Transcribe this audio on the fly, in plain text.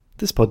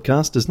This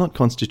podcast does not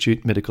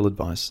constitute medical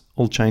advice.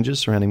 All changes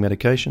surrounding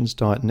medications,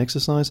 diet and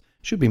exercise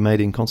should be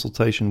made in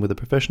consultation with a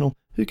professional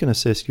who can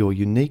assess your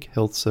unique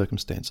health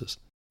circumstances.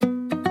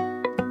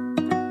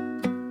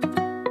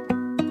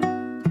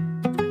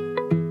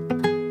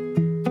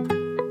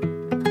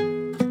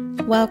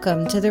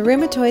 Welcome to the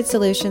Rheumatoid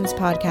Solutions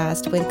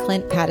podcast with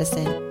Clint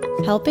Pattison,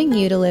 helping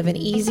you to live an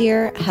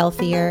easier,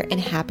 healthier,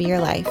 and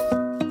happier life.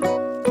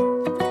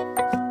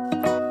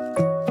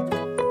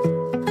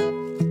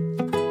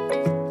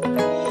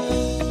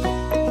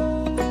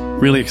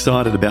 Really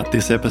excited about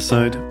this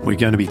episode. We're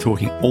going to be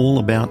talking all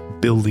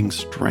about building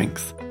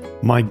strength.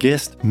 My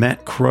guest,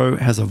 Matt Crowe,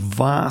 has a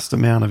vast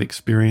amount of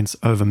experience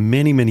over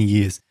many, many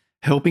years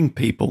helping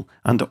people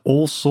under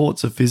all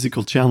sorts of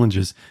physical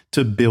challenges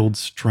to build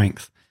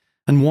strength.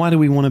 And why do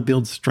we want to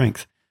build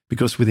strength?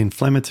 Because with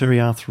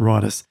inflammatory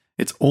arthritis,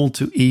 it's all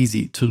too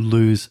easy to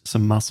lose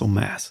some muscle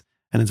mass.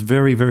 And it's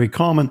very, very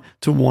common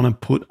to want to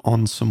put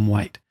on some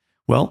weight.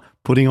 Well,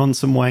 putting on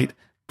some weight,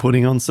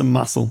 putting on some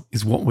muscle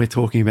is what we're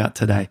talking about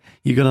today.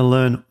 You're going to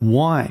learn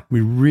why we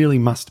really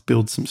must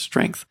build some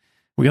strength.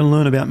 We're going to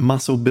learn about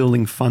muscle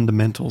building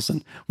fundamentals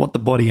and what the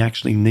body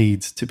actually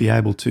needs to be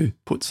able to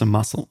put some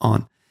muscle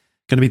on.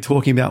 Going to be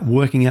talking about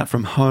working out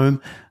from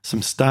home,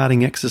 some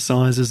starting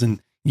exercises,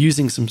 and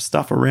using some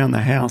stuff around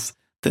the house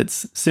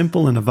that's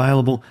simple and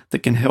available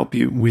that can help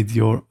you with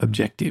your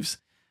objectives.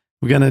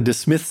 We're going to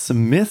dismiss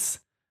some myths.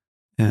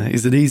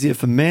 Is it easier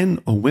for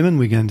men or women?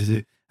 We're going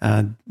to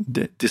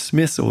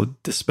dismiss or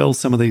dispel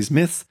some of these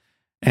myths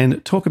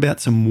and talk about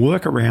some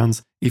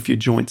workarounds if your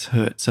joints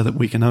hurt so that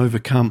we can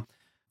overcome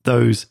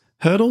those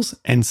hurdles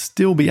and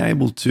still be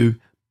able to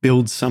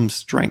build some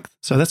strength.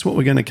 So that's what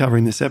we're going to cover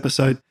in this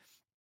episode.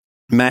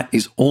 Matt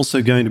is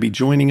also going to be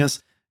joining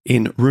us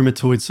in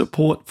rheumatoid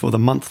support for the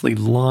monthly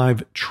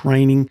live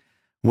training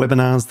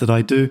webinars that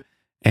I do.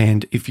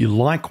 And if you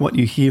like what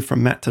you hear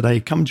from Matt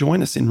today, come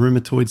join us in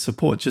rheumatoid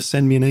support. Just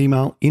send me an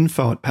email,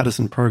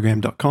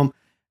 info@pattersonprogram.com.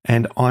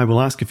 And I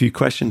will ask a few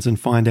questions and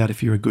find out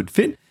if you're a good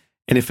fit.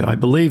 And if I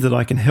believe that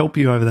I can help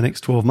you over the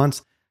next 12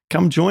 months,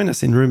 come join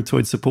us in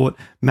rheumatoid support.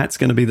 Matt's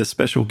going to be the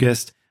special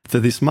guest for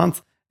this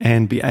month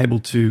and be able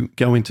to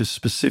go into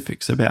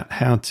specifics about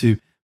how to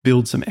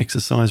build some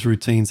exercise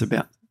routines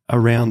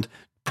around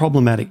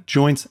problematic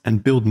joints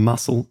and build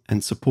muscle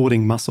and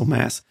supporting muscle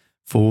mass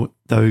for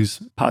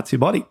those parts of your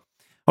body.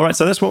 All right,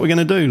 so that's what we're going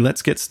to do.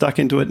 Let's get stuck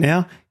into it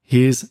now.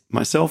 Here's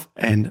myself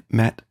and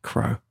Matt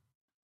Crowe.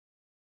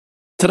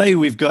 Today,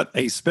 we've got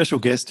a special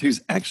guest who's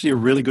actually a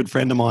really good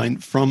friend of mine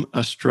from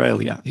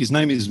Australia. His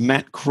name is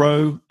Matt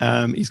Crowe.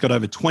 He's got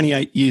over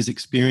 28 years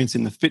experience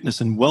in the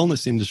fitness and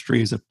wellness industry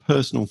as a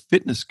personal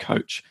fitness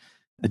coach,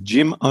 a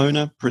gym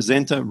owner,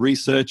 presenter,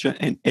 researcher,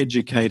 and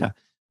educator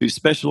who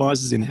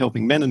specializes in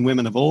helping men and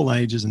women of all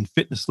ages and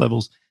fitness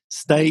levels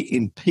stay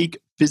in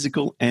peak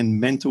physical and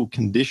mental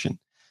condition.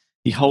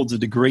 He holds a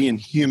degree in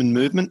human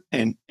movement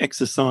and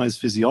exercise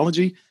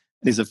physiology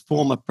and is a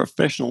former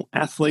professional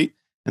athlete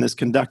and has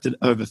conducted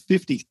over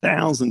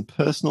 50,000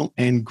 personal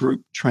and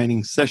group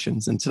training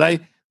sessions. And today,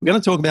 we're going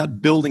to talk about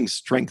building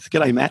strength.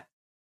 G'day, Matt.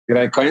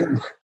 G'day,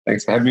 Clint.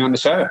 Thanks for having me on the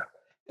show.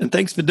 And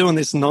thanks for doing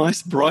this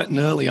nice, bright and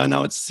early. I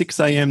know it's 6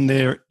 a.m.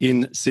 there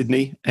in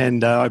Sydney,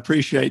 and I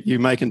appreciate you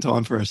making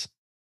time for us.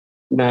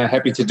 No,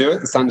 happy to do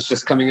it. The sun's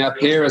just coming up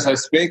here as I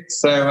speak,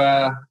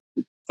 so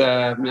it's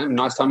a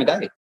nice time of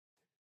day.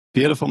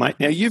 Beautiful, mate.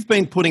 Now, you've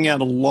been putting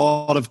out a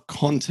lot of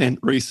content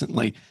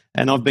recently,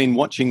 and I've been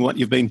watching what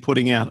you've been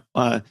putting out.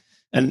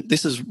 And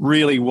this is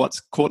really what's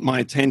caught my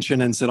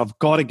attention and said, I've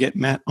got to get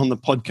Matt on the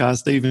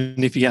podcast,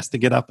 even if he has to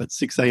get up at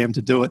 6 a.m.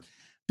 to do it.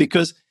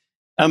 Because,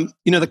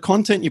 the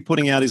content you're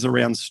putting out is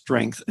around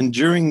strength. And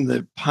during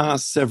the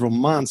past several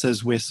months,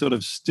 as we're sort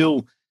of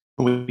still,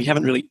 we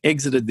haven't really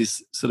exited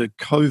this sort of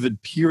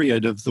COVID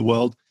period of the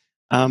world,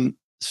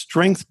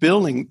 strength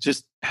building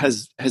just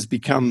has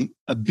become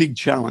a big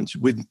challenge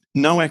with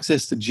no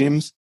access to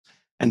gyms,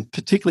 and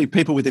particularly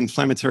people with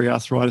inflammatory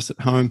arthritis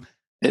at home.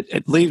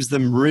 It leaves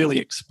them really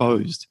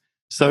exposed.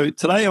 So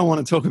today I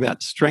want to talk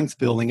about strength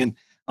building, and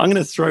I'm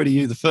going to throw to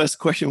you the first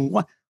question.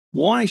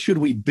 Why should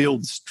we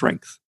build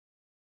strength?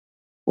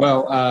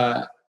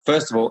 Well,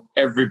 first of all,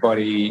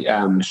 everybody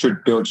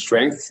should build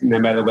strength, no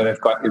matter whether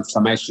they've got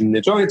inflammation in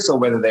their joints or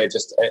whether they're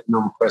just a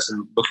normal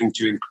person looking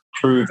to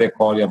improve their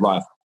quality of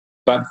life.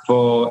 But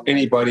for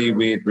anybody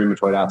with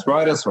rheumatoid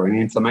arthritis or any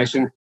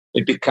inflammation,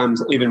 it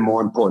becomes even more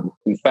important.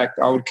 In fact,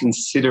 I would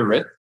consider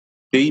it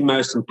the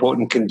most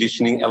important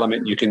conditioning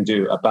element you can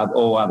do above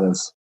all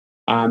others.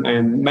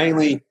 And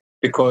mainly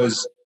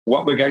because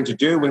what we're going to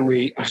do when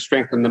we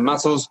strengthen the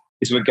muscles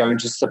is we're going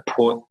to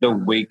support the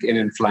weak and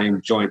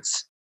inflamed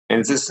joints. And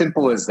it's as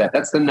simple as that.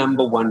 That's the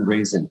number one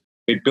reason.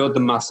 We build the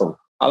muscle.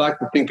 I like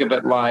to think of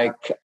it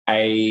like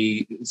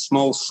a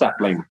small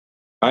sapling.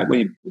 Right? When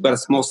you've got a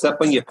small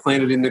sapling, you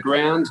plant it in the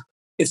ground,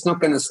 it's not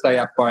going to stay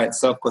up by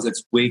itself because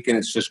it's weak and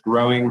it's just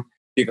growing.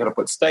 You've got to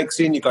put stakes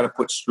in, you've got to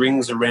put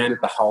strings around it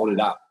to hold it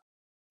up.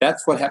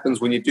 That's what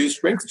happens when you do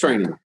strength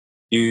training.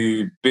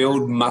 You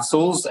build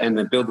muscles and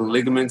then build the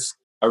ligaments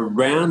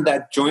around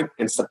that joint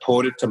and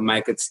support it to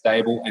make it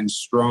stable and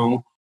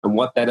strong. And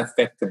what that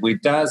effectively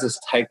does is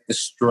take the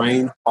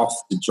strain off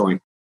the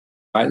joint.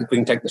 Right? If we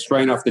can take the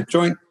strain off the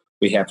joint,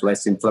 we have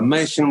less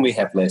inflammation, we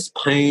have less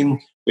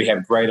pain, we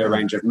have greater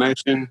range of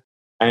motion.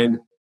 And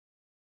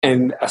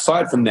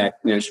aside from that,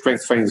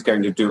 strength training is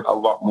going to do a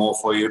lot more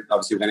for you.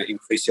 Obviously, we're going to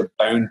increase your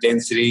bone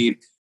density,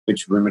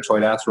 which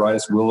rheumatoid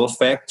arthritis will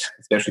affect,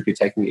 especially if you're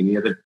taking any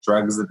of the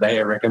drugs that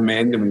they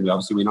recommend. I mean,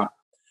 obviously, we're not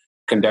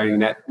condoning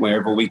that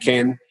wherever we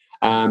can.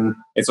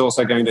 It's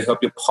also going to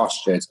help your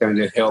posture. It's going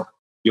to help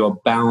your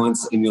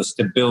balance and your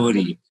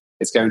stability.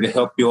 It's going to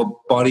help your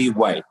body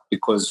weight,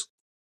 because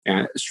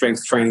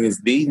strength training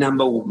is the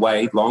number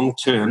way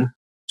long-term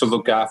to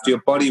look after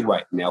your body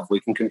weight. Now, if we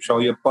can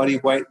control your body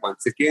weight,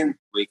 once again,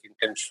 we can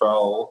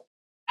control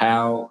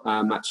how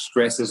much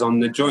stress is on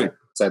the joint.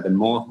 So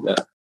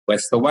the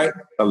less the weight,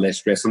 the less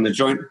stress on the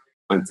joint.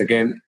 Once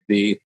again,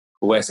 the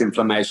less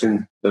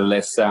inflammation, the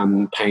less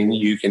pain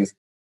you can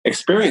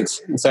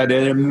experience. And so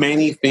there are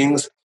many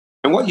things.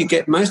 And what you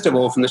get most of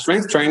all from the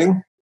strength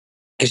training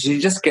is you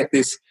just get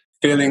this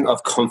feeling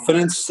of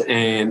confidence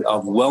and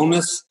of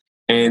wellness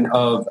and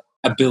of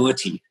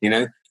ability.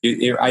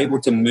 You're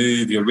able to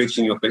move, you're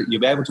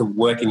able to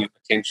work in your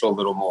potential a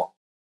little more.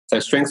 So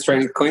strength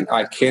training, Clint,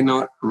 I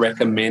cannot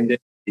recommend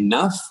it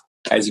enough.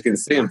 As you can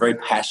see, I'm very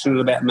passionate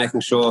about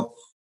making sure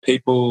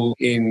people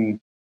in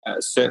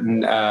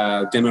certain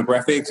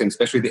demographics, and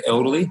especially the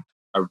elderly,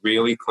 are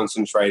really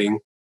concentrating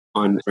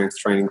on strength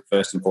training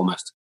first and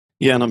foremost.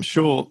 Yeah, and I'm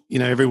sure,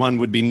 everyone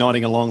would be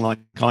nodding along like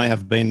I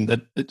have been,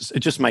 that it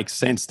just makes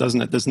sense, doesn't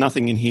it? There's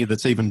nothing in here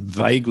that's even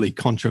vaguely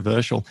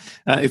controversial.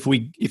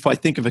 If I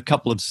think of a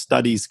couple of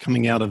studies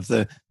coming out of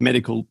the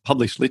medical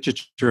published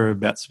literature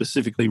about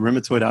specifically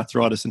rheumatoid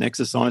arthritis and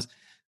exercise,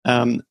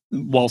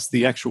 whilst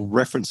the actual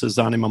references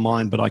aren't in my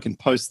mind, but I can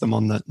post them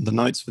on the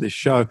notes for this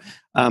show.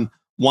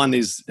 One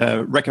is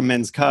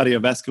recommends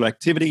cardiovascular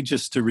activity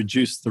just to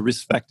reduce the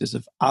risk factors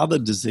of other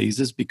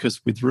diseases, because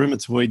with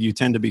rheumatoid, you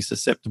tend to be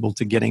susceptible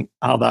to getting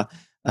other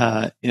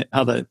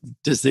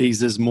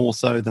diseases more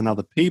so than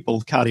other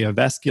people,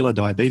 cardiovascular,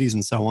 diabetes,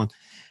 and so on.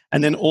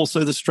 And then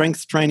also the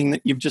strength training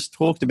that you've just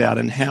talked about,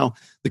 and how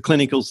the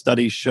clinical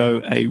studies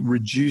show a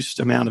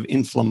reduced amount of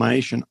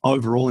inflammation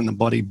overall in the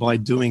body by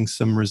doing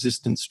some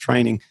resistance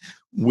training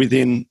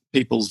within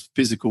people's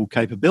physical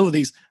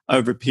capabilities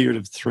over a period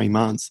of 3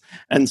 months.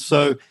 And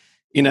so,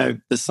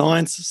 the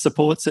science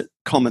supports it,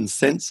 common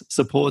sense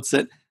supports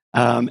it.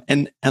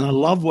 And I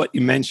love what you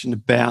mentioned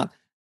about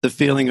the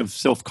feeling of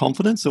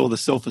self-confidence or the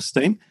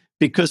self-esteem,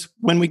 because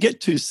when we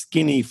get too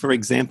skinny, for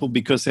example,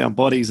 because our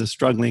bodies are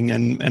struggling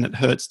and it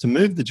hurts to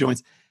move the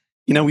joints,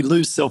 we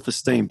lose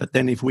self-esteem. But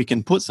then if we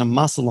can put some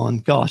muscle on,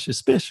 gosh,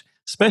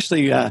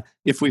 especially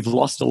if we've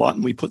lost a lot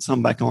and we put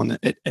some back on,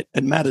 it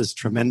matters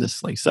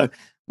tremendously. So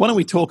why don't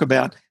we talk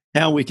about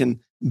how we can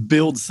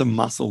build some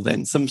muscle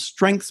then, some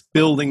strength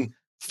building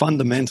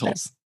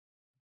fundamentals?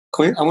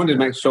 Clint, I wanted to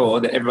make sure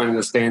that everyone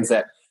understands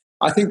that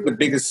I think the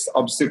biggest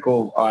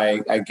obstacle I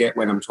get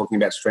when I'm talking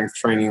about strength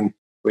training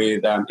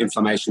with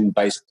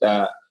inflammation-based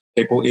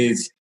people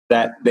is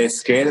that they're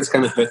scared it's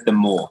going to hurt them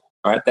more.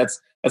 All right, that's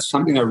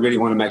something I really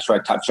want to make sure I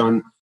touch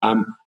on.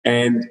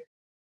 And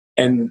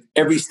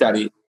every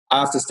study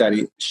after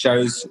study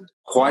shows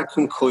quite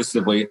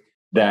conclusively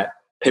that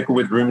people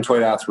with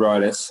rheumatoid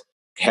arthritis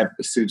have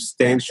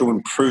substantial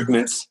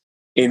improvements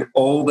in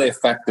all their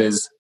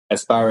factors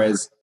as far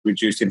as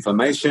reduced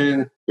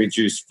inflammation,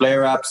 reduced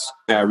flare-ups,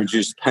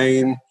 reduced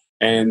pain.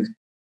 And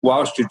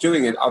whilst you're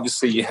doing it,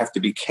 obviously you have to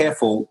be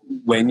careful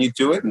when you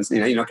do it. And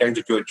you're not going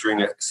to do it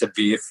during a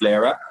severe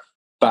flare-up,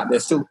 but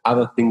there's still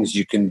other things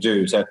you can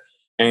do. So,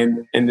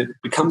 and it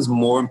becomes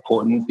more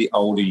important the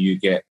older you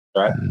get,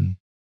 right? Mm.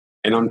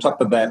 And on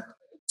top of that,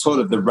 sort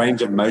of the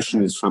range of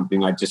motion is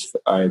something I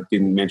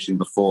didn't mention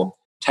before.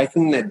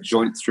 Taking that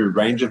joint through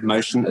range of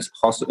motion as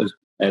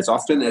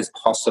often as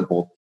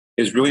possible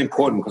is really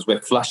important, because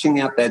we're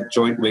flushing out that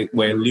joint,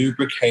 we're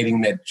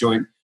lubricating that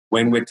joint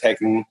when we're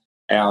taking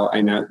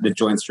the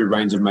joints through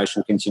range of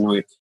motion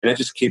continually, and that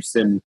just keeps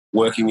them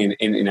working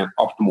in an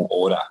optimal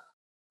order.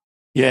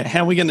 Yeah,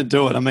 how are we going to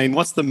do it? I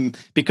mean,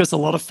 because a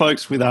lot of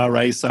folks with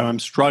RA say I'm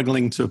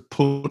struggling to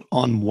put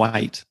on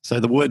weight. So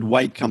the word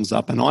weight comes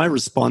up, and I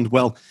respond,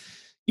 well,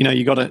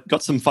 you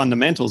got some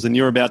fundamentals, and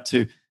you're about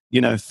to,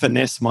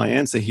 finesse my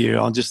answer here.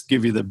 I'll just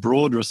give you the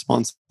broad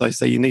response. They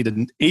say you need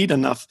to eat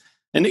enough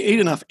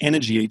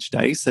energy each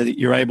day so that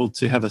you're able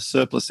to have a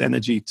surplus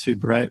energy to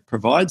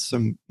provide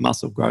some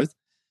muscle growth.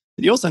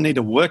 But you also need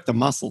to work the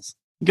muscles.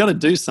 You got to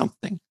do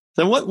something.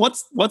 So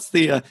what's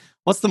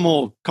the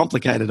more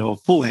complicated or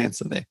full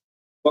answer there?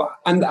 Well,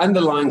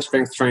 underlying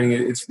strength training,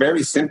 it's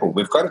very simple.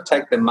 We've got to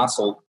take the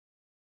muscle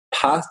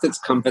past its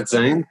comfort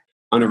zone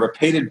on a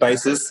repeated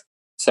basis,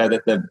 so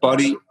that the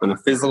body, on a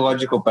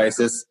physiological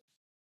basis,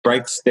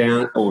 breaks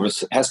down or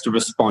has to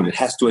respond. It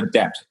has to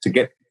adapt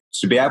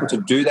to be able to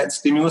do that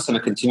stimulus on a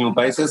continual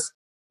basis.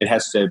 It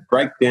has to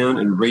break down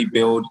and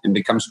rebuild and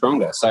become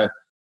stronger. So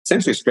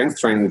essentially, strength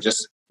training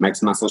just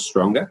makes muscles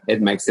stronger.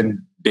 It makes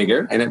them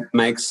bigger, and it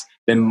makes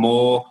they're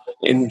more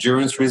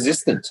endurance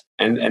resistant.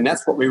 And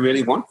that's what we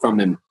really want from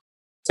them.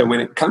 So when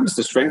it comes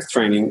to strength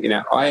training,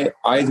 I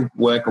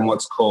work on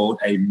what's called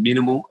a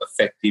minimal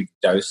effective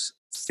dose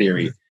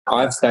theory.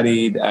 I've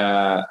studied, like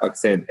I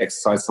said,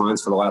 exercise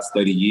science for the last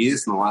 30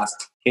 years. In the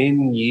last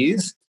 10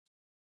 years,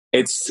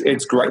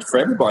 it's great for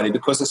everybody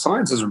because the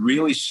science is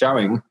really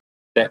showing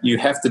that you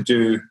have to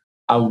do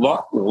a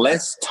lot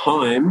less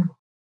time,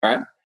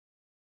 right,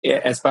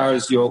 as far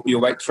as your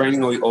weight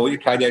training or your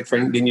cardio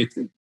training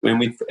than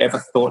we've ever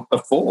thought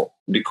before,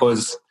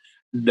 because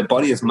the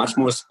body is much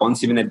more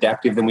responsive and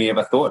adaptive than we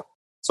ever thought.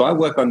 So I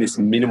work on this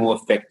minimal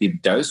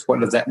effective dose. What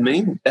does that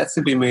mean? That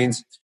simply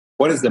means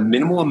what is the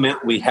minimal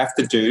amount we have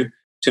to do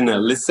to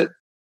elicit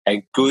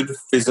a good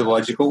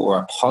physiological or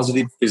a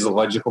positive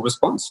physiological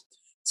response.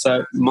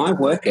 So my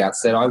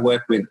workouts that I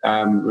work with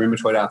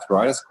rheumatoid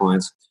arthritis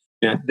clients,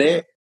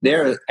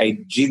 they're a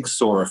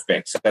jigsaw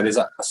effect. So there's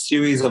a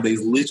series of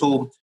these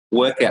little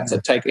workouts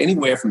that take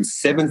anywhere from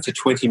 7 to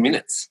 20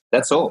 minutes.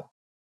 That's all,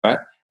 right?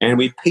 And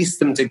we piece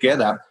them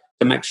together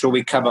to make sure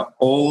we cover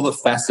all the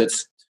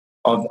facets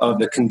of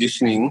the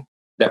conditioning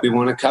that we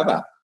want to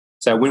cover.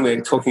 So when we're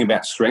talking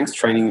about strength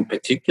training in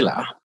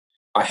particular,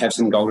 I have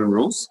some golden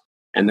rules.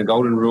 And the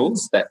golden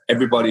rules that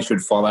everybody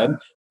should follow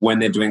when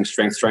they're doing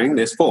strength training,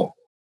 there's 4.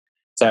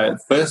 So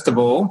first of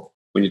all,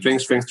 when you're doing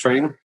strength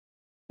training,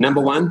 number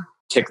 1,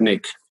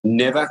 technique.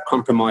 Never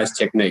compromise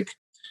technique.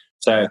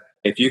 So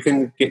if you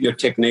can get your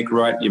technique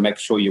right, you make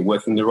sure you're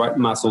working the right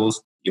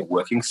muscles, you're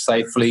working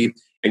safely,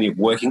 and you're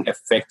working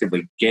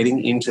effectively,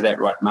 getting into that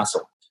right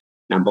muscle.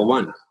 Number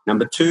 1.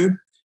 Number 2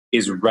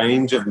 is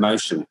range of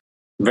motion.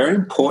 Very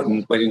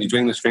important when you're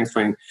doing the strength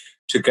training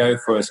to go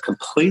for as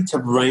complete a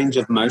range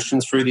of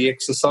motion through the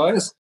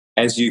exercise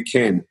as you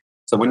can.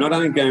 So we're not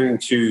only going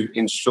to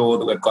ensure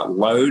that we've got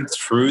load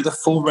through the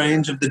full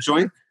range of the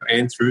joint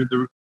and through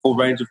the full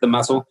range of the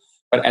muscle,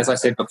 but as I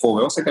said before,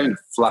 we're also going to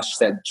flush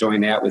that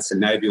joint out with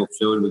synovial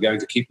fluid. We're going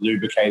to keep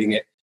lubricating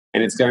it,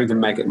 and it's going to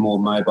make it more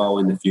mobile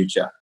in the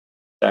future.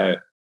 So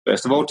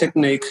first of all,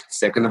 technique.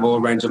 Second of all,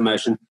 range of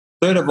motion.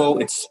 Third of all,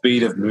 it's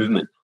speed of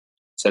movement.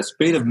 So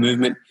speed of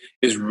movement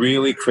is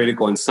really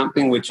critical and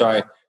something which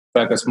I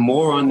focus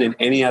more on than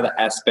any other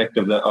aspect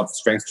of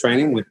strength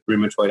training with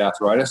rheumatoid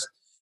arthritis,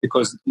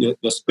 because your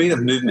speed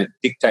of movement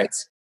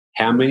dictates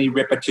how many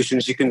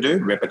repetitions you can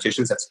do.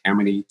 Repetitions, that's how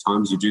many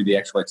times you do the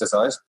actual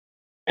exercise,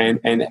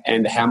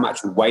 and how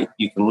much weight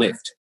you can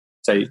lift.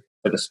 So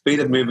the speed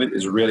of movement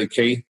is really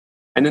key.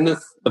 And then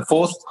the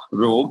fourth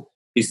rule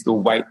is the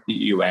weight that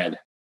you add.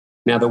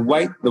 Now, the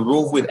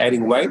rule with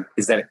adding weight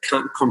is that it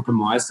can't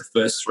compromise the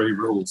first 3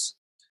 rules.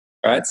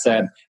 Right?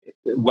 So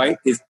weight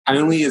is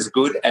only as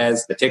good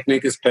as the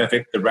technique is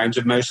perfect, the range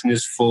of motion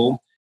is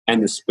full,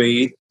 and the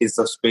speed is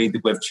the speed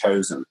that we've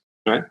chosen.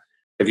 Right?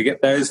 If you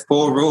get those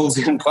 4 rules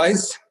in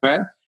place,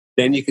 right,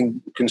 then you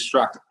can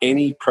construct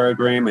any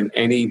program and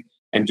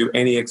do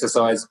any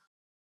exercise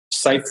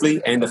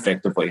safely and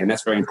effectively, and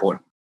that's very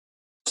important.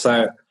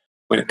 So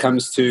when it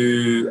comes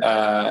to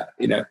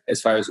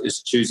as far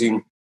as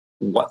choosing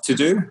what to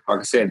do,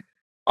 like I said,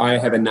 I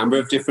have a number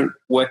of different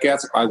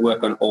workouts. I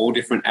work on all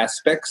different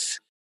aspects,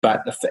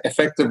 but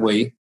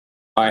effectively,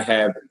 I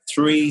have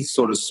 3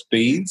 sort of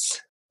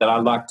speeds that I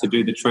like to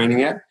do the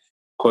training at,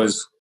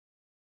 because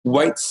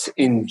weight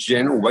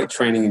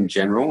training in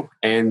general,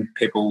 and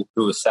people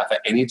who suffer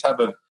any type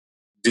of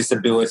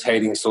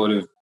debilitating sort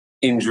of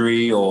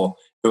injury or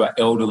who are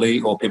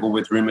elderly or people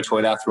with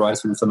rheumatoid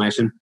arthritis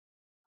inflammation,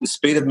 the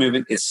speed of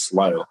movement is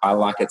slow. I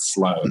like it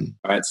slow,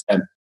 right? So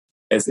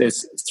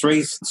there's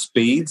 3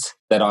 speeds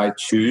that I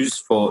choose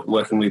for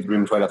working with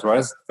rheumatoid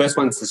arthritis. First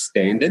one's the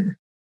standard.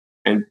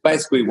 And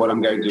basically what I'm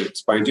going to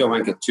explain to you, I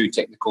won't get too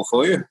technical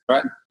for you,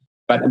 right?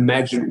 But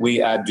imagine we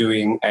are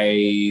doing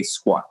a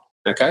squat,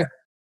 okay?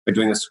 We're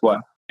doing a squat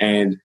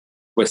and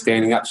we're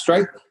standing up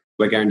straight.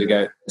 We're going to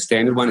go, the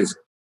standard one is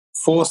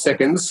 4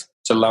 seconds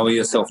to lower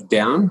yourself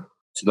down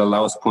to the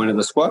lowest point of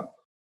the squat,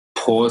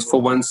 pause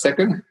for 1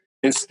 second,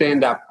 and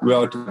stand up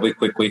relatively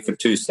quickly for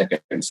 2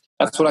 seconds.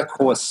 That's what I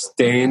call a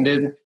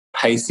standard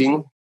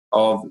pacing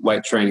of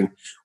weight training.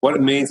 What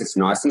it means, it's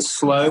nice and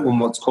slow on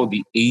what's called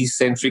the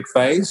eccentric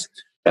phase.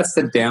 That's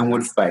the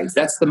downward phase.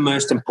 That's the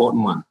most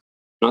important one.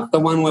 Not the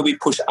one where we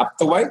push up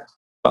the weight,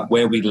 but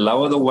where we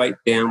lower the weight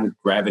down with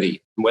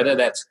gravity. Whether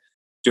that's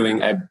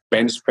doing a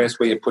bench press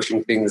where you're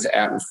pushing things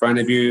out in front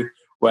of you,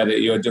 whether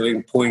you're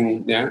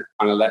pulling on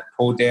a lat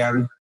pull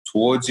down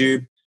towards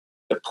you,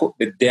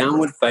 the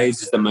downward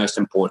phase is the most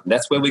important.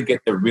 That's where we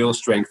get the real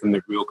strength and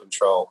the real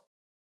control,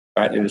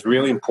 right? And it's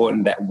really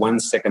important that 1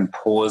 second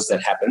pause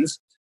that happens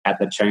at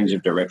the change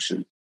of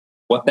direction.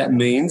 What that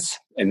means,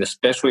 and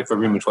especially for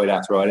rheumatoid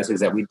arthritis,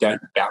 is that we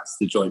don't bounce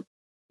the joint.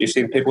 You've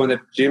seen people in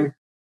the gym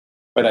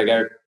where they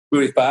go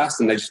really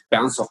fast and they just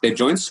bounce off their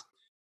joints,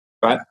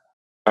 right?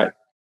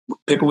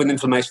 People with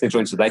inflammation in their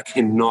joints, they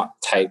cannot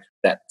take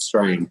that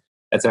strain.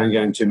 That's only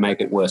going to make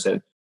it worse.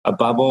 And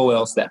above all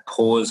else, that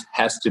pause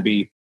has to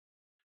be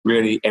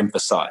really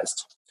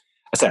emphasized.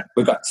 So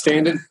we've got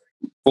standard,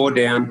 4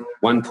 down,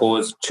 1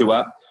 pause, 2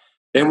 up.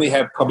 Then we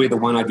have probably the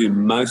one I do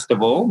most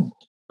of all,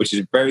 which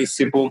is very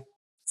simple.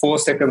 4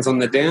 seconds on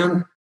the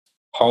down,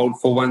 hold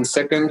for 1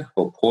 second,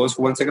 or pause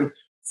for 1 second,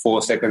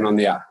 4 seconds on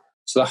the up.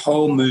 So the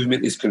whole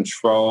movement is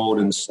controlled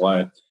and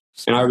slow.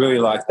 And I really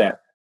like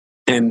that.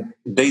 And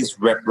these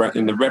rep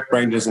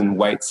ranges and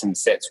weights and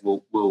sets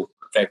will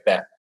affect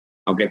that.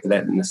 I'll get to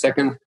that in a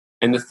second.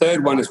 And the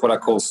third one is what I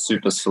call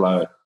super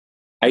slow.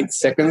 8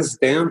 seconds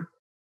down,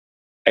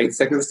 8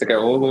 seconds to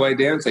go all the way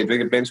down. So you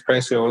bring a bench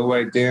press all the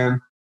way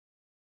down,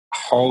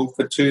 hold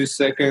for 2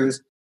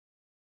 seconds,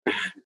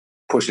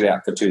 push it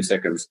out for 2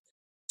 seconds.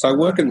 So I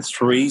work in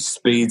 3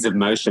 speeds of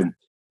motion.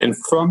 And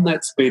from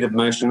that speed of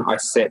motion, I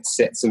set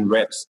sets and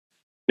reps.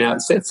 Now,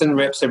 sets and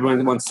reps,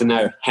 everyone wants to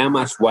know how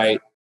much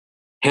weight,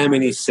 how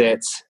many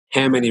sets,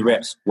 how many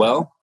reps.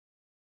 Well,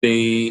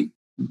 the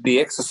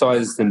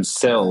exercises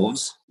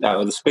themselves,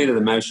 or the speed of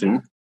the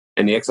motion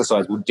and the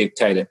exercise will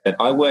dictate it. But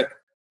I work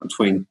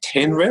between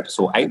 10 reps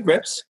or 8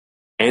 reps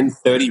and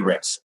 30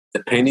 reps,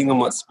 depending on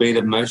what speed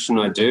of motion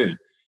I do.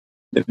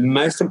 The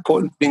most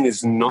important thing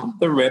is not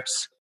the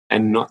reps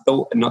and not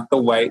the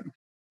weight,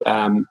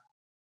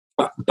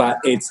 but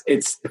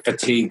it's the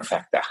fatigue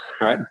factor,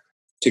 right?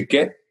 To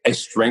get a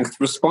strength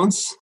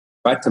response,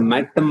 right? To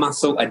make the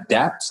muscle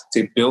adapt,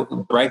 to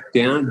break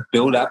down,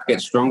 build up, get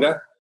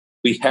stronger,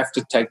 we have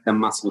to take the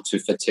muscle to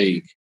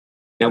fatigue.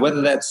 Now,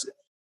 whether that's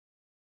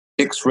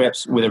 6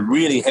 reps with a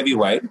really heavy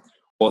weight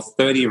or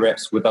 30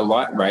 reps with a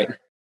light weight,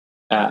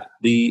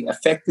 the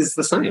effect is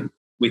the same.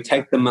 We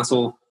take the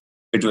muscle,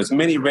 we do as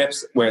many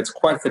reps where it's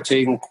quite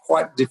fatiguing,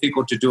 quite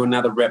difficult to do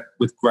another rep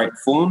with great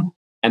form,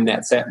 and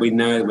that's it. We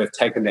know we've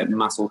taken that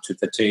muscle to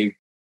fatigue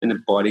and the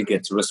body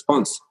gets a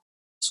response.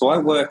 So I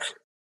work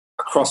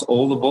across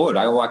all the board.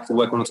 I like to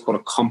work on what's called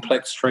a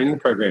complex training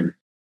program.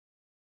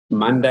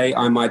 Monday,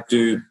 I might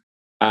do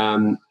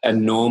a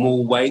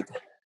normal weight,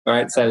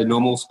 right? So the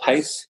normal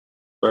pace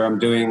where I'm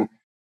doing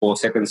 4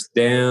 seconds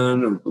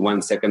down,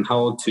 1 second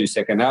hold, 2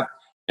 second up,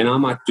 and I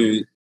might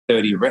do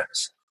 30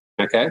 reps,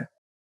 okay?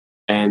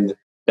 And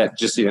that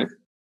just,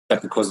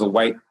 that's because the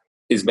weight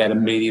is about a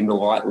medium to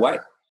light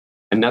weight.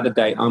 Another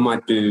day, I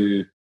might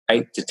do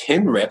 8 to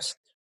 10 reps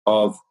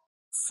of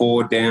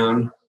 4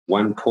 down,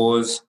 1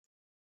 pause,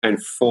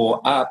 and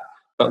 4 up,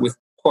 but with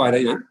quite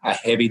a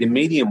heavy to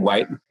medium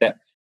weight. That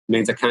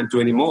means I can't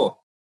do any more.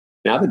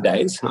 In other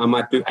days, I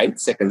might do 8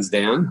 seconds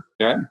down,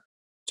 right?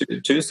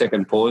 2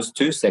 second pause,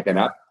 2 second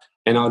up,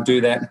 and I'll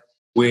do that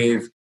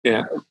with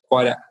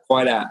quite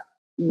a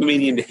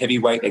medium to heavy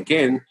weight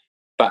again.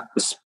 But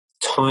the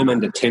time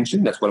under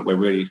tension, that's what we're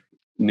really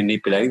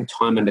manipulating.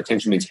 Time under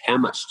tension means how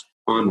much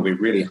time are we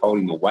really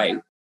holding the weight,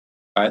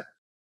 right?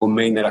 Will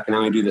mean that I can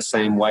only do the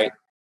same weight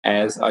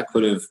as I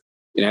could have,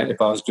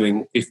 if I was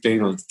doing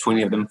 15 or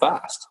 20 of them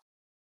fast.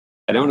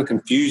 I don't want to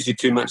confuse you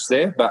too much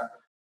there, but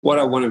what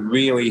I want to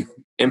really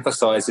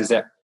emphasize is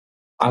that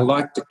I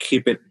like to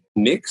keep it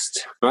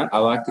mixed, right? I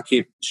like to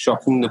keep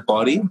shocking the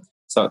body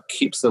so it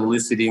keeps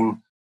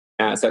eliciting,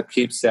 so it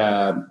keeps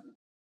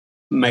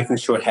making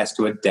sure it has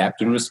to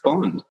adapt and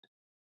respond.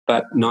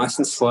 But nice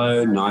and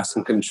slow, nice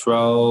and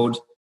controlled,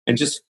 and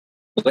just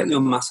let your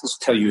muscles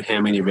tell you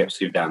how many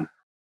reps you've done,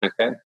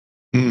 okay?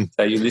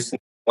 So you listen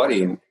to the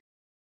body,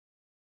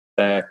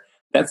 and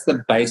that's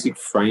the basic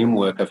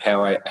framework of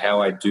how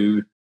I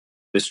do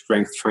the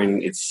strength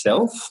training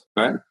itself,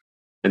 right?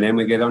 And then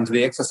we get on to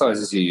the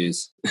exercises you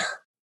use.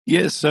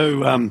 Yeah,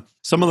 so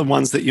some of the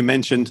ones that you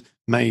mentioned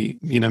may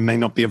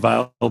not be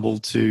available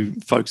to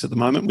folks at the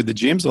moment with the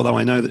gyms, although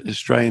I know that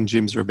Australian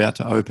gyms are about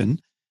to open,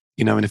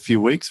 in a few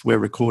weeks. We're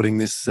recording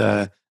this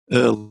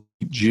early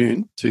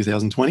June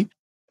 2020.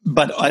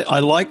 But I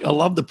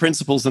love the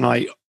principles, and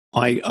I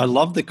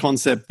love the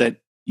concept that,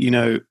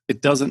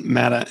 it doesn't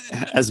matter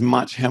as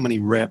much how many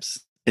reps.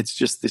 It's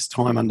just this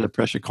time under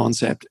pressure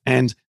concept.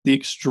 And the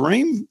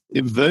extreme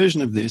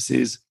version of this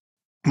is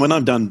when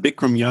I've done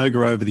Bikram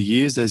yoga over the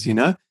years, as you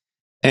know,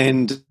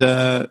 and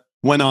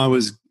when I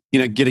was,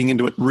 getting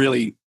into it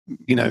really,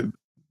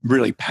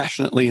 really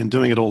passionately and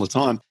doing it all the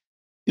time,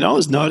 I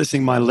was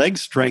noticing my leg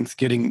strength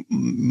getting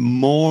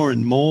more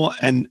and more,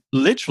 and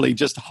literally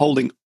just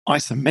holding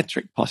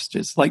isometric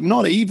postures, like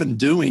not even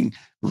doing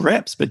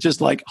reps, but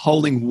just like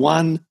holding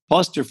one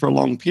posture for a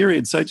long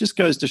period. So it just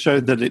goes to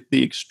show that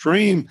the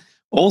extreme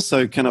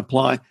also can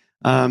apply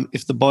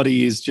if the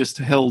body is just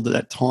held at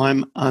that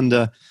time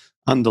under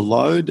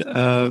load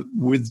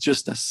with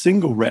just a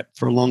single rep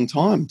for a long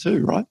time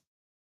too, right?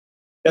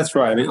 That's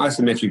right. I mean,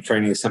 isometric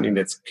training is something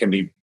that can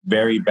be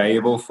very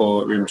valuable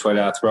for rheumatoid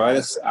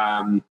arthritis.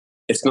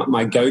 It's not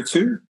my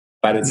go-to,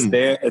 but it's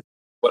there as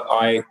what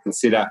I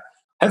consider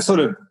have sort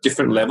of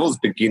different levels,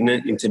 beginner,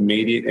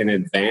 intermediate, and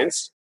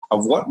advanced,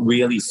 of what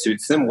really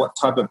suits them, what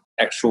type of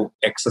actual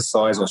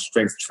exercise or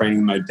strength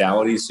training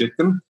modalities suit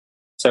them.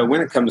 So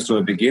when it comes to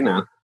a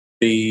beginner,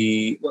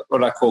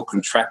 what I call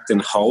contract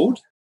and hold,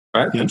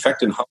 right? Yeah.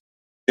 Contract and hold,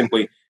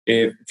 simply,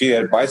 if you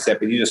had a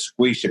bicep and you just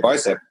squeeze your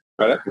bicep,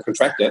 right, and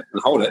contract it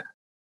and hold it,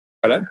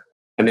 right,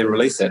 and then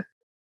release it,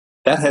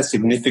 that has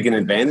significant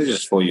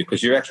advantages for you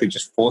because you're actually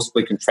just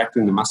forcibly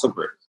contracting the muscle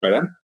group,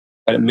 right?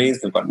 but it means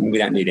we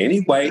don't need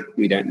any weight.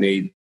 We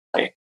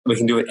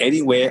can do it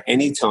anywhere,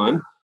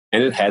 anytime,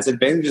 and it has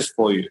advantages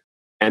for you.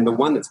 And the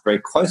one that's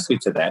very closely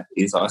to that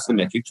is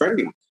isometric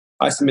training.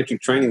 Isometric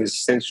training is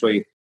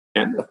essentially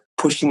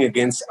pushing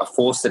against a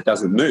force that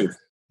doesn't move.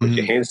 Put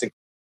your hands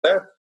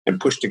together and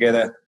push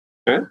together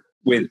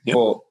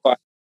for 5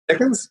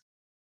 seconds,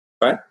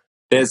 right?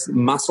 There's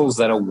muscles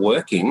that are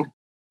working,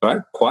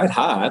 right, quite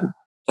hard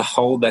to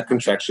hold that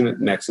contraction at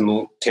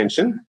maximal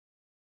tension.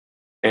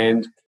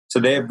 And so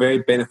they're very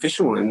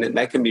beneficial, and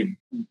they can be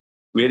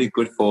really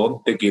good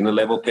for beginner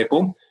level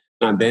people.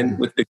 And then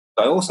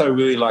I also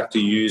really like to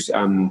use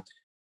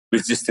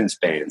resistance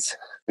bands.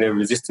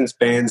 Resistance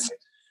bands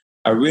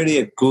are really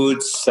a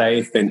good,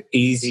 safe, and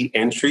easy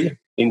entry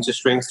into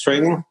strength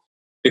training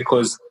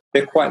because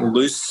they're quite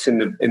loose in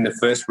the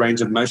first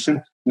range of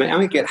motion. And they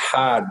only get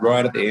hard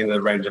right at the end of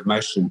the range of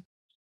motion.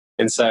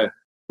 And so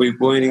we're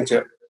wanting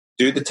to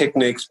do the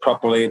techniques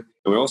properly, and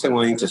we're also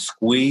wanting to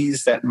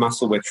squeeze that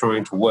muscle we're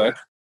trying to work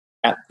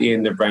at the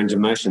end of range of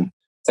motion.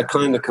 So it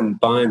kind of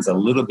combines a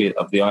little bit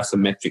of the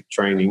isometric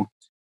training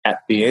at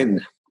the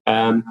end.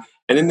 And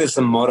then there's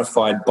some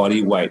modified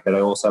body weight that I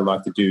also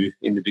like to do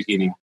in the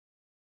beginning.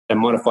 The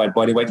modified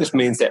body weight just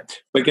means that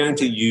we're going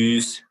to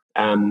use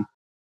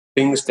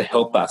things to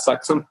help us.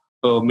 Like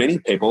for many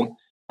people,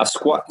 a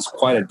squat is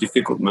quite a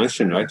difficult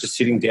motion, right? Just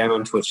sitting down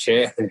onto a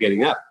chair and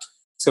getting up.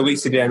 So we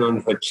sit down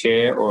onto a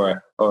chair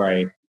or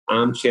a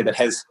armchair that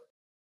has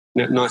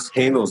nice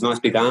handles, nice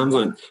big arms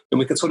on it, and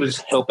we can sort of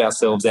just help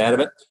ourselves out of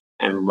it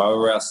and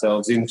lower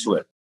ourselves into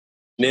it.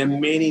 There are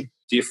many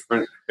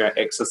different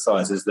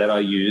exercises that I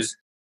use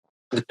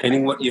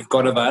depending what you've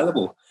got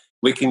available.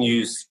 We can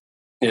use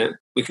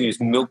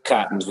milk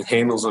cartons with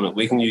handles on it.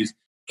 We can use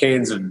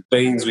cans of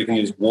beans. We can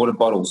use water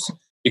bottles.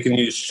 You can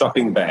use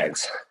shopping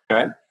bags.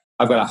 Right?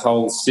 I've got a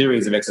whole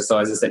series of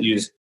exercises that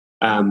use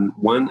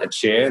 1, a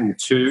chair, and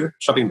 2,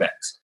 shopping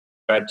bags.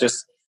 Right?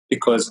 Just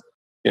because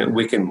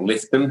we can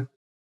lift them,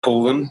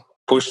 pull them,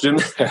 push them,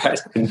 right?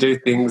 And do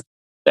things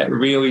that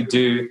really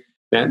do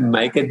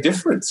make a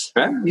difference.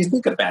 Right? You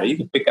think about it. You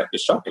can pick up your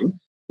shopping.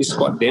 You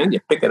squat down. You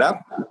pick it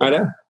up.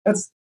 Right?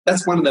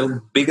 That's one of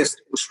the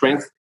biggest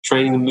strength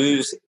training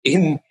moves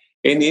in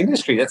the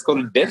industry. That's called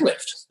a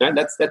deadlift. Right?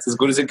 That's as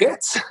good as it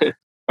gets.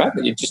 Right?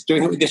 But you're just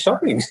doing it with your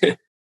shopping.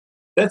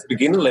 That's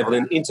beginner level.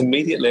 And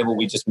intermediate level,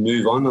 we just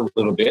move on a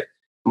little bit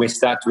and we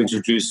start to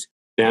introduce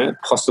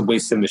possibly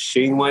some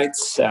machine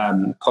weights,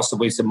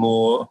 possibly some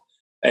more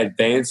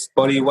advanced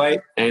body weight,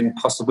 and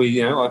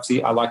possibly,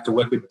 obviously I like to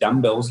work with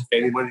dumbbells if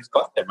anyone has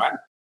got them, right?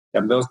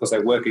 Dumbbells, because they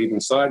work either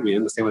side. We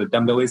understand what a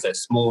dumbbell is. They're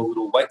small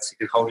little weights you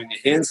can hold in your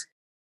hands.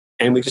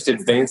 And we just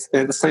advance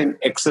the same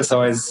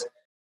exercise,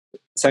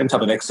 same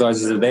type of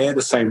exercises are there,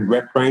 the same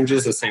rep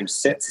ranges, the same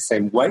sets, the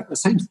same weight, the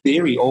same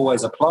theory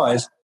always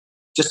applies.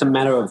 Just a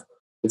matter of,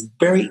 it's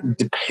very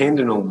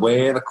dependent on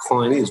where the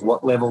client is,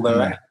 what level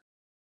they're at.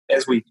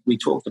 As we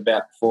talked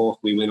about before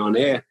we went on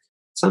air,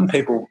 some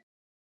people,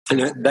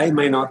 they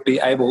may not be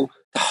able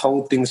to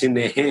hold things in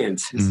their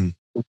hands.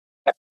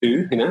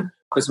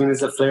 Because when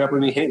there's a flare up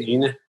in your hand, you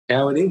know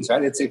how it is,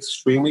 right? It's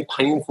extremely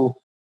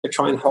painful to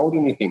try and hold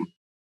anything.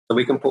 So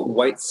we can put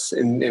weights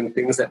and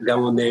things that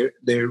go on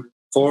their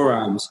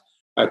forearms.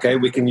 Okay,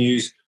 we can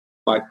use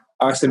like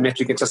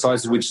isometric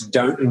exercises which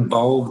don't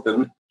involve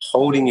them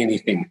holding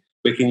anything.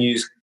 We can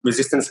use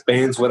resistance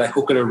bands where they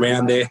hook it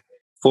around their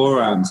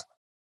forearms.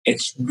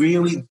 It's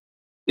really,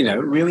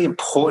 really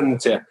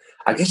important to,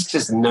 I guess,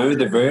 just know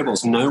the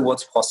variables, know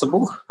what's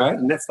possible, right?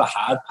 And that's the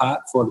hard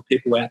part for the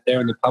people out there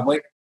in the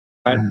public.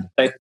 Right?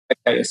 They think,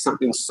 okay, if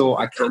something's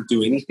sore, I can't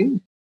do anything.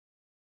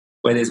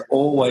 Where there's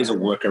always a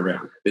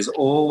workaround. There's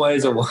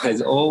always a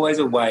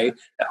way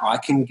that I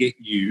can get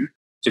you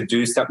to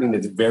do something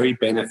that's very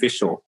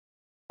beneficial.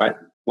 Right?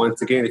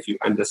 Once again, if you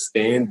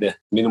understand the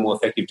minimal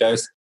effective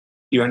dose,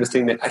 you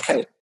understand that,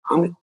 okay,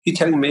 you're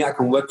telling me I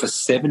can work for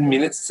 7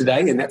 minutes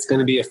today and that's going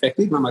to be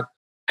effective? And I'm like,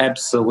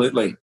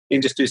 absolutely. You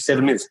can just do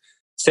 7 minutes.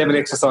 7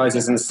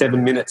 exercises in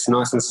 7 minutes,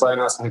 nice and slow,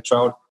 nice and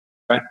controlled.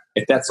 Right?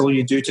 If that's all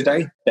you do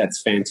today,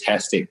 that's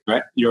fantastic.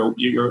 Right? You're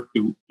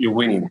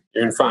winning.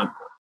 You're in front.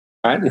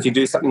 Right? If you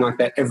do something like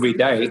that every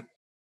day,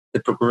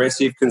 the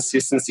progressive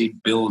consistency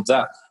builds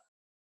up.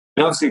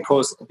 And obviously, of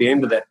course, at the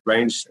end of that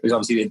range is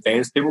obviously the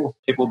advanced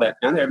people that,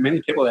 and there are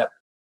many people that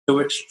who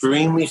are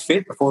extremely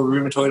fit before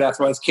rheumatoid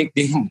arthritis kicked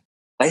in.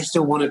 They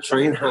still want to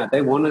train hard.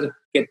 They want to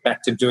get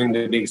back to doing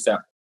the big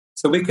stuff.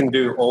 So we can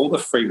do all the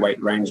free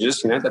weight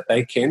ranges, that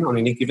they can on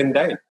any given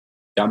day.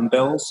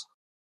 Dumbbells,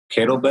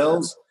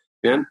 kettlebells,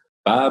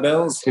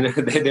 barbells.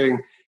 They're doing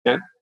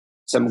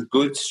some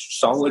good,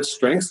 solid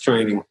strength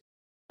training.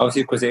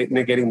 Obviously, because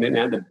they're getting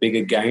the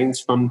bigger gains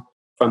from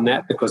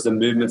that because the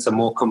movements are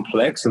more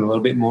complex and a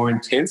little bit more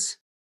intense.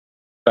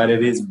 But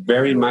it is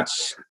very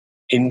much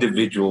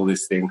individual,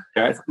 this thing,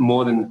 right?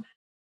 More than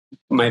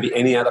maybe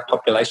any other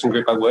population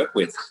group I work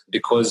with.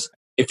 Because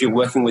if you're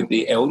working with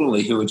the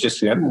elderly who are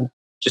just a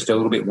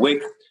little bit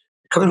weak,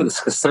 kind of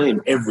it's the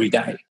same every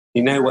day.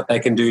 You know what they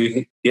can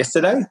do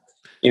yesterday,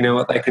 you know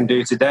what they can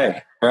do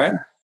today, right?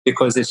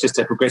 Because it's just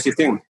a progressive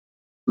thing.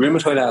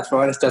 Rheumatoid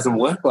arthritis doesn't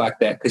work like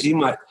that, because you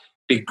might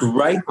be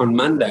great on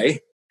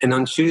Monday and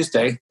on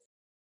Tuesday,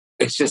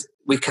 it's just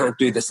we can't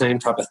do the same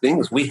type of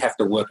things. We have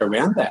to work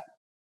around that.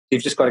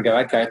 You've just got to go,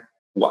 okay,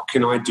 what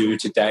can I do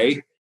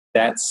today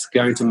that's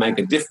going to make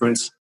a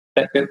difference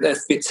that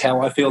fits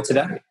how I feel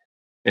today?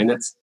 And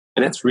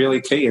that's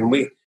really key. And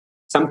we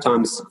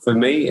sometimes, for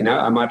me,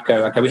 I might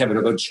go, okay, we have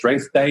a good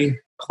strength day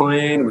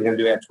planned. We're going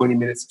to do our 20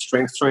 minutes of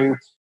strength training.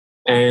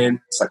 And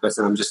it's like,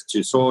 listen, I'm just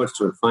too sore, it's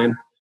too inflamed.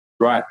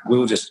 Right,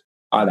 we'll just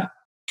either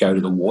go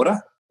to the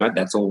water, right?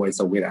 That's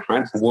always a winner,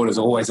 right? Water's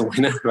always a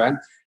winner, right?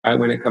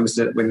 When it comes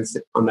to when it's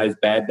on those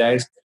bad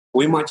days,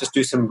 we might just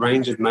do some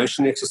range of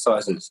motion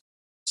exercises,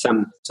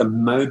 some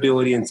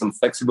mobility and some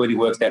flexibility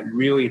work that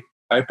really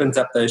opens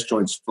up those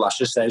joints,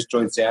 flushes those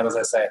joints out, as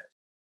I say.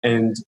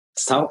 And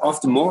so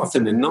often, more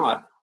often than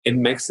not, it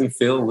makes them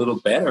feel a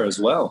little better as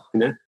well,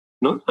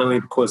 not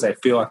only because they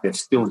feel like they've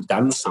still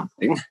done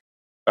something,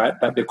 right,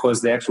 but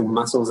because the actual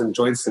muscles and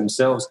joints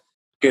themselves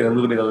get a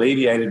little bit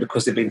alleviated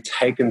because they've been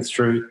taken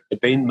through,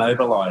 they've been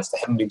mobilized, they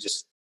haven't been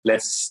just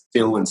left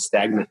still and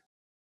stagnant.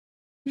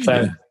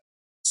 So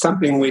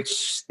something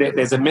which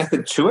there's a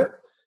method to it.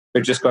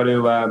 We've just got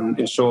to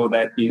ensure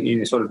that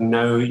you sort of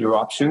know your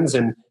options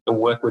and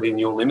work within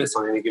your limits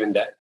on any given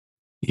day.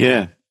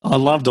 Yeah, I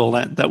loved all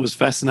that. That was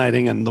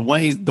fascinating. And the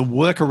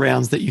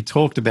workarounds that you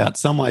talked about,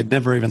 some I'd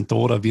never even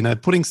thought of,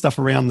 putting stuff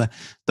around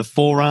the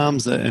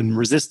forearms and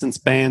resistance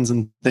bands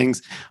and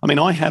things. I mean,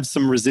 I have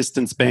some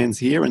resistance bands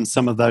here and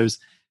some of those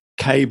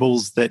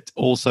cables that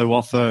also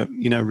offer,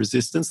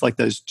 resistance, like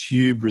those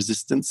tube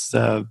resistance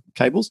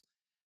cables.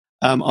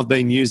 I've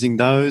been using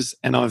those,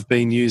 and I've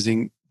been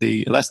using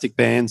the elastic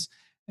bands,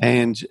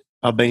 and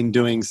I've been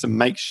doing some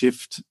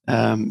makeshift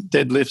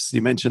deadlifts.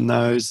 You mentioned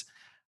those.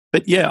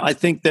 But yeah, I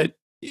think that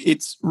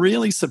it's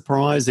really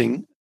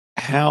surprising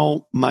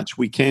how much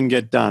we can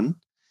get done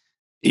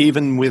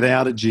even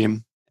without a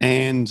gym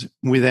and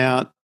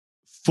without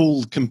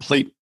full,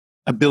 complete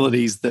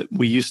abilities that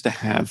we used to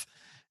have.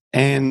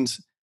 And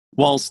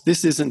whilst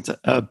this isn't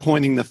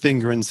pointing the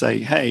finger and say,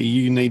 hey,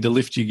 you need to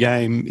lift your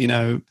game,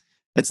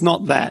 it's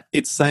not that.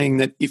 It's saying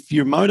that if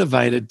you're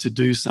motivated to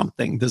do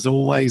something, there's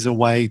always a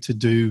way to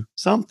do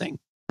something,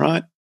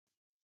 right?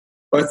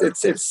 Well,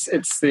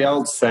 it's the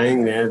old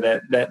saying there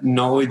that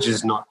knowledge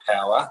is not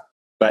power,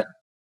 but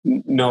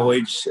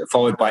knowledge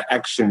followed by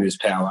action is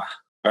power,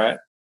 right?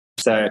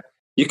 So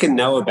you can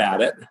know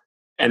about it,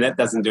 and that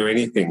doesn't do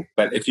anything.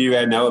 But if you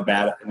know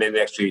about it and then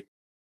actually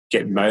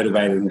get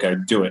motivated and go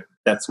do it,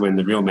 that's when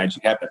the real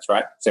magic happens,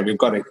 right? So we've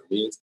got to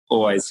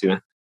always,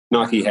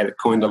 Nike had it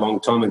coined a long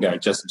time ago,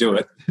 just do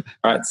it,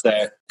 right?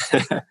 So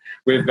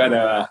we've got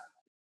to,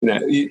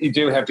 you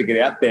do have to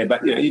get out there,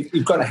 but,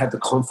 you've got to have the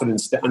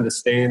confidence to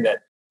understand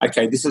that,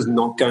 okay, this is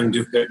not going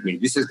to hurt me.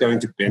 This is going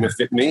to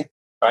benefit me,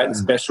 right?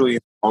 Especially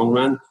in the long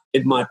run.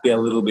 It might be a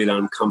little bit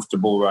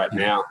uncomfortable right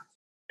now.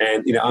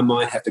 And, I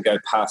might have to go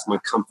past my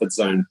comfort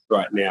zone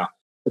right now.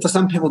 But for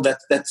some people,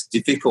 that's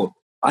difficult.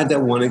 I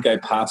don't want to go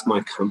past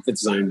my comfort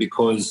zone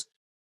because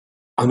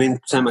I'm in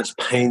so much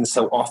pain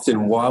so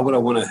often. Why would I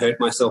want to hurt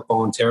myself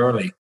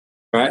voluntarily,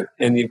 right?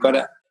 And you've got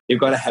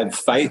to have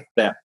faith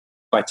that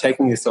by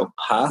taking yourself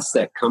past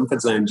that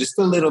comfort zone just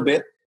a little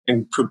bit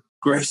and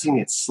progressing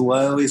it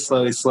slowly,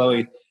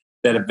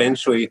 that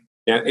eventually,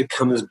 it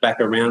comes back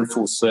around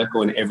full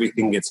circle and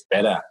everything gets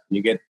better.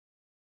 You get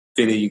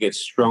fitter, you get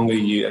stronger.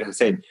 Like I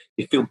said,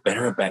 you feel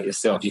better about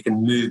yourself. You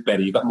can move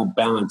better. You've got more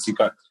balance. You've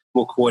got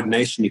more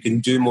coordination. You can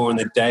do more in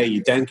the day.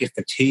 You don't get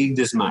fatigued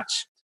as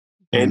much.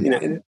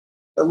 And,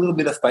 a little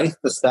bit of faith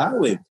to start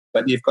with,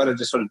 but you've got to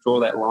just sort of draw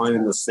that line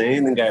in the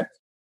sand and go,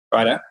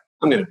 right,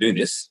 I'm going to do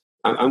this.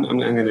 I'm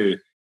going to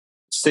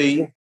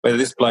see whether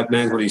this bloke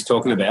knows what he's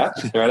talking about,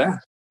 right?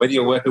 Whether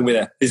you're working with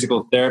a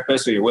physical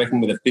therapist or you're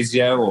working with a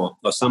physio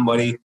or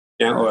somebody,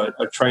 or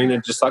a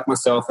trainer just like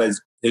myself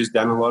who's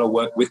done a lot of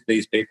work with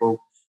these people,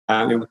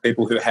 and with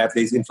people who have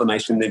these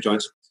inflammation in their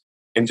joints.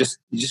 And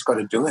you just got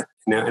to do it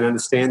and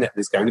understand that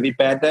there's going to be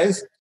bad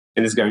days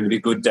and there's going to be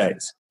good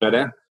days,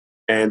 right?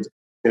 And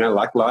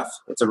like life,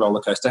 it's a roller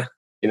coaster.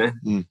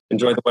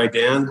 Enjoy the way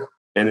down,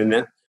 and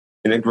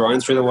then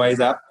grind through the ways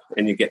up,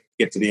 and you get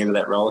to the end of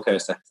that roller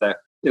coaster. So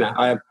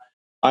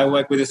I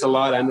work with this a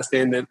lot. I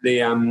understand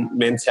the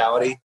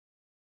mentality,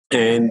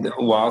 and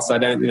whilst I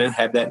don't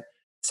have that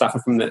suffer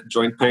from that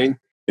joint pain,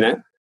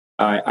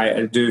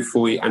 I do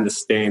fully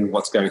understand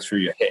what's going through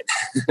your head.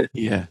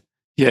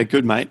 Yeah,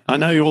 good, mate. I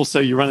know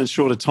you're running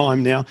short of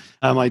time now.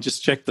 I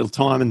just checked the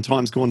time, and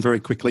time's gone very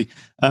quickly.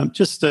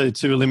 Just to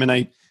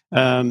eliminate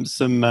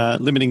some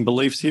limiting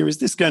beliefs here. Is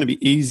this going to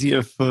be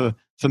easier for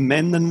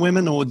men than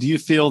women, or do you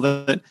feel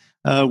that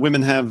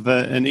women have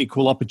an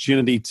equal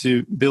opportunity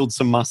to build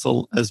some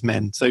muscle as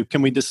men? So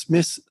can we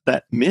dismiss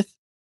that myth?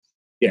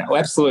 Yeah, well,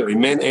 absolutely.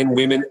 Men and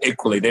women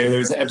equally.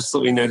 There's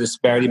absolutely no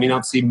disparity. I mean,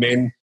 obviously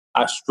men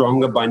are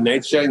stronger by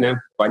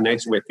nature. By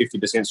nature, we're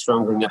 50%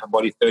 stronger in the upper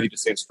body,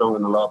 30% stronger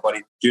in the lower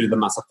body due to the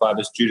muscle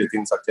fibers, due to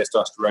things like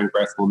testosterone,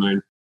 growth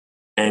hormone,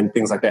 and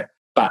things like that.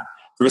 But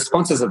the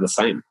responses are the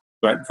same,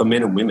 right, for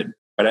men and women.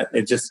 But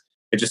it just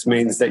It just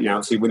means that,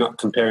 obviously we're not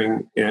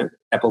comparing,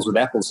 apples with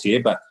apples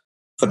here, but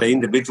for the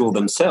individual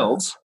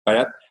themselves,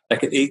 right, they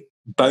can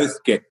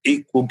both get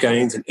equal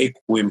gains and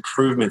equal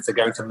improvements. They're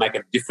going to make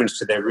a difference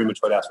to their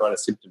rheumatoid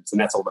arthritis symptoms,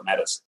 and that's all that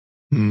matters.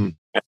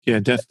 Yeah,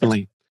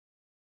 definitely.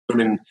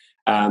 Women,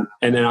 and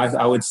then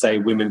I would say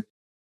women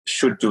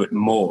should do it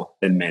more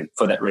than men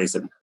for that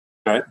reason,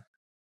 right?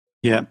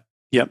 Yeah.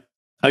 Yep.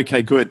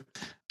 Okay, good.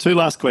 2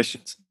 last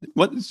questions.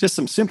 What's just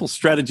some simple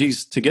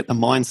strategies to get the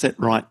mindset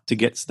right to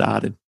get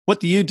started? What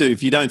do you do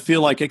if you don't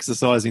feel like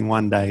exercising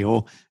one day,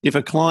 or if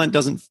a client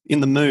doesn't in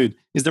the mood?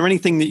 Is there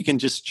anything that you can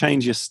just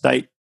change your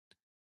state?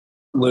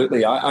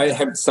 Absolutely. I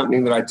have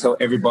something that I tell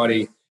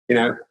everybody,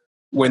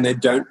 when they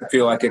don't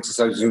feel like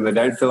exercising, they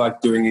don't feel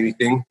like doing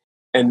anything.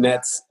 And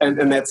that's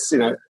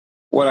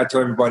what I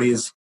tell everybody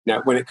is,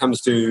 when it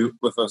comes to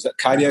with a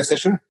cardio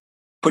session,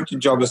 put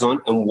your joggers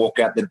on and walk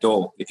out the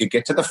door. If you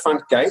get to the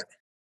front gate,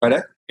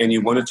 right, and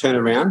you want to turn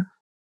around,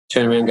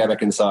 go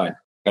back inside,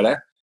 right?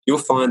 You'll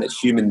find that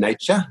human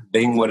nature,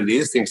 being what it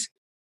is, thinks,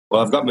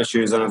 well, I've got my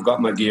shoes on, I've got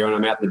my gear on,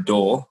 I'm out the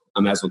door, I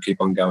may as well keep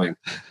on going.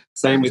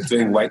 Same with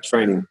doing weight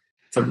training.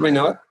 So, you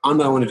know what? I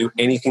don't want to do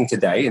anything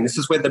today, and this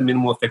is where the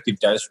minimal effective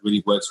dose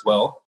really works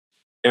well.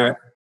 I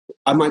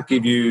might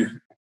give you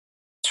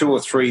 2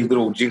 or 3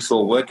 little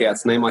jigsaw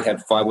workouts, and they might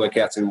have 5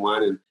 workouts in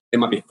one, and there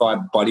might be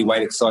 5 body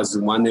weight exercises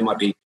in one, there might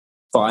be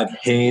 5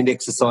 hand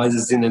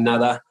exercises in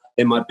another,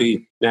 there might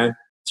be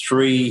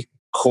 3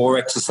 core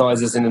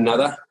exercises in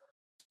another.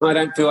 I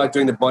don't feel like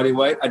doing the body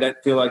weight, I don't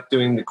feel like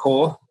doing the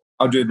core,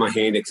 I'll do my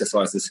hand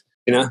exercises.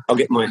 I'll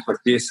get my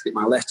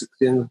elastic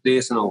thing like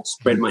this, and I'll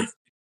spread my,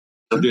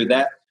 I'll do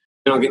that.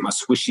 Then I'll get my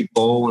squishy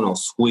ball and I'll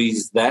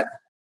squeeze that.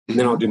 And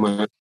then I'll do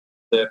my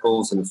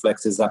circles and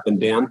flexes up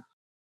and down.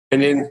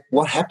 And then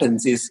what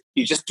happens is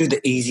you just do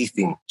the easy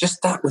thing. Just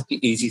start with the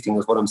easy thing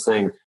is what I'm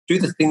saying. Do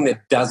the thing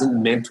that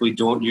doesn't mentally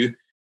daunt you.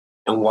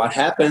 And what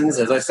happens,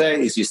 as I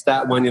say, is you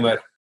start one, you're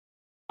like,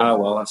 oh,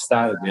 well, I've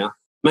started now.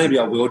 Maybe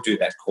I will do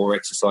that core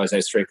exercise,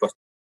 those 3 core.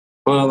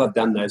 Well, I've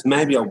done those.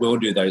 Maybe I will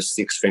do those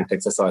 6 strength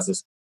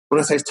exercises.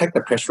 What I say is take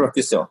the pressure off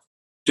yourself.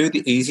 Do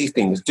the easy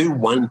things. Do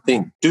one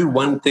thing. Do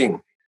one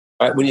thing.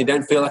 Right? When you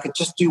don't feel like it,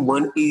 just do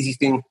one easy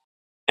thing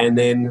and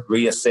then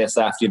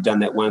reassess after you've done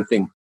that one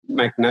thing.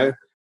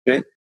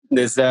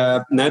 There's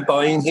no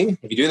buy-in here.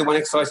 If you do the one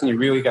exercise and you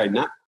really go,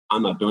 no,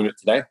 I'm not doing it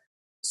today,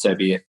 so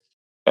be it.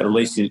 But at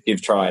least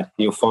you've tried.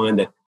 You'll find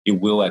that you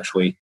will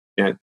actually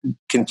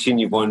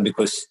continue on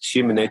because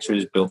human nature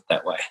is built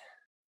that way.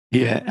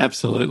 Yeah,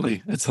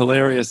 absolutely. It's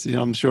hilarious.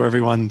 I'm sure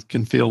everyone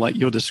can feel like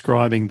you're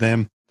describing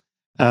them.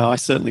 I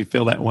certainly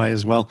feel that way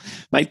as well.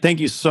 Mate,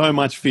 thank you so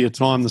much for your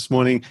time this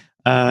morning.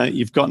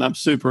 You've gotten up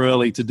super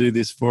early to do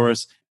this for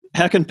us.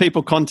 How can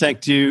people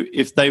contact you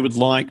if they would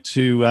like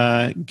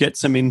to get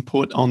some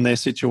input on their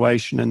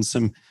situation and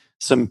some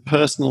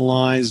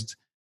personalized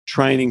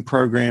training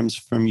programs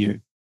from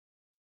you?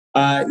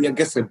 I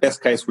guess the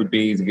best case would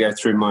be to go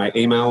through my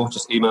email.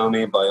 Just email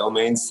me by all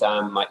means.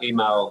 My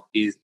email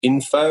is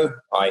info,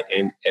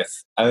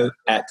 INFO,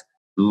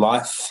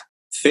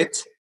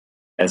 @lifefit,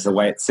 as the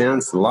way it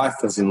sounds, life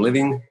as in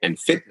living and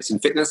fit as in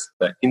fitness,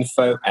 but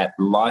info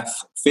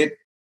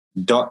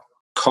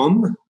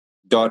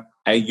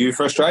 @lifefit.com.au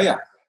for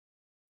Australia.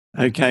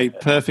 Okay,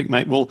 perfect,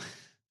 mate. Well,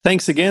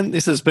 thanks again.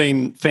 This has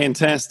been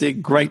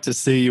fantastic. Great to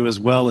see you as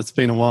well. It's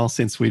been a while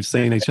since we've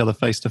seen each other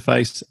face to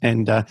face,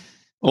 and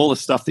all the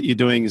stuff that you're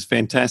doing is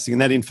fantastic,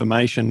 and that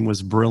information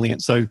was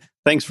brilliant. So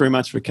thanks very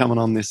much for coming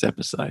on this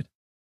episode.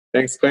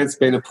 Thanks, Glenn. It's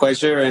been a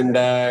pleasure, and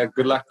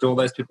good luck to all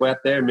those people out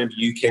there. Remember,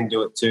 you can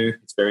do it too.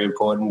 It's very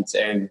important,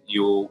 and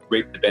you'll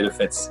reap the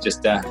benefits.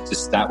 Just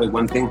start with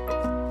one thing.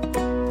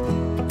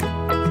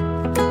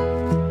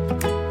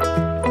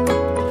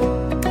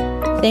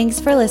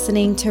 Thanks for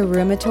listening to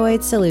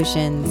Rheumatoid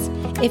Solutions.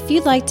 If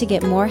you'd like to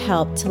get more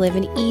help to live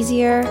an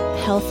easier,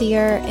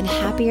 healthier, and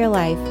happier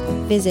life,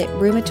 visit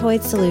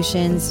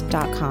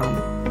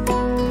rheumatoidsolutions.com.